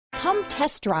Come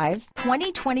test drive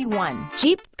 2021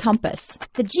 Jeep Compass.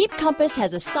 The Jeep Compass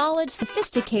has a solid,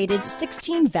 sophisticated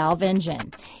 16-valve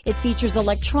engine. It features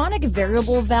electronic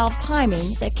variable valve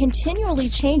timing that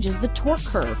continually changes the torque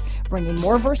curve, bringing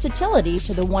more versatility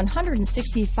to the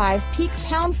 165 peak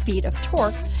pound-feet of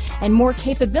torque and more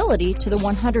capability to the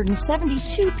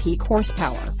 172 peak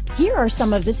horsepower. Here are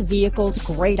some of this vehicle's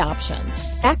great options: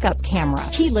 backup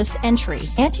camera, keyless entry,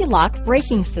 anti-lock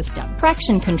braking system,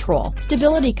 traction control,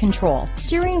 stability control,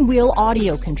 steering wheel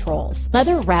audio controls,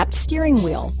 leather-wrapped steering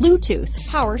wheel, Bluetooth,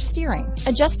 power steering,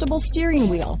 adjustable steering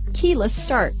wheel, keyless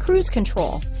start, cruise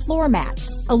control, floor mats,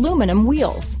 aluminum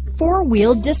wheels,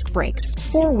 four-wheel disc brakes,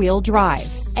 four-wheel drive,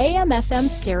 AM/FM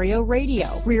stereo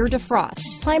radio, rear defrost,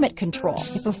 climate control.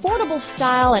 If affordable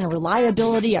style and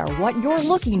reliability are what you're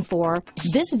looking for,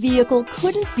 this vehicle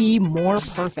couldn't be more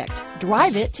perfect.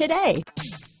 Drive it today.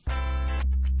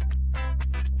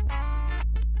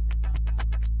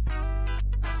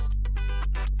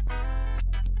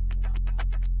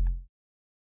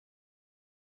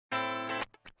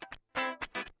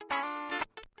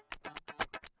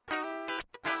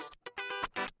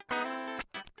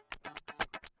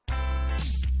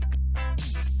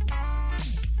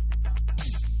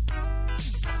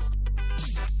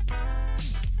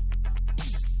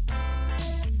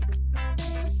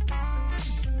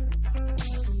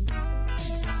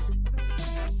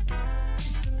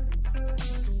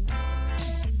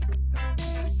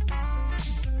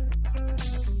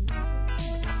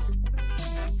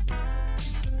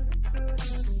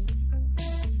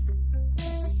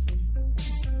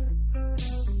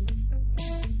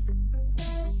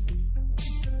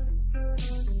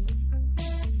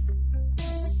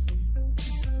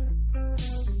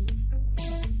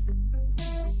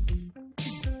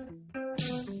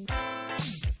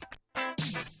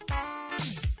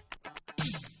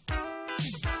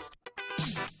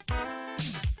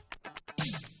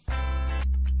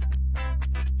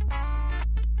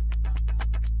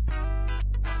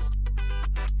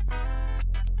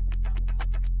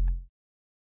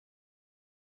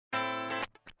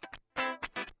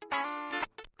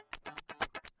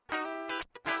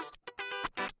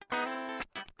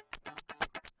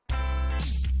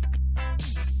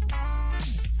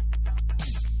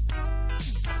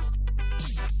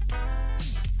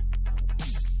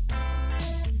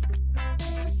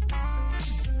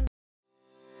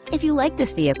 If you like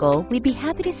this vehicle, we'd be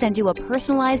happy to send you a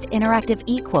personalized interactive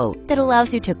e-quote that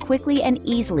allows you to quickly and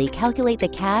easily calculate the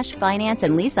cash, finance,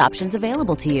 and lease options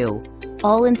available to you.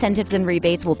 All incentives and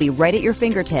rebates will be right at your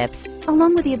fingertips,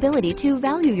 along with the ability to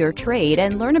value your trade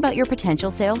and learn about your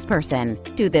potential salesperson.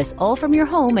 Do this all from your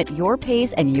home at your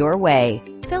pace and your way.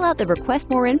 Fill out the Request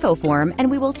More Info form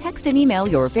and we will text and email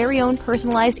your very own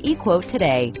personalized e-quote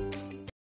today.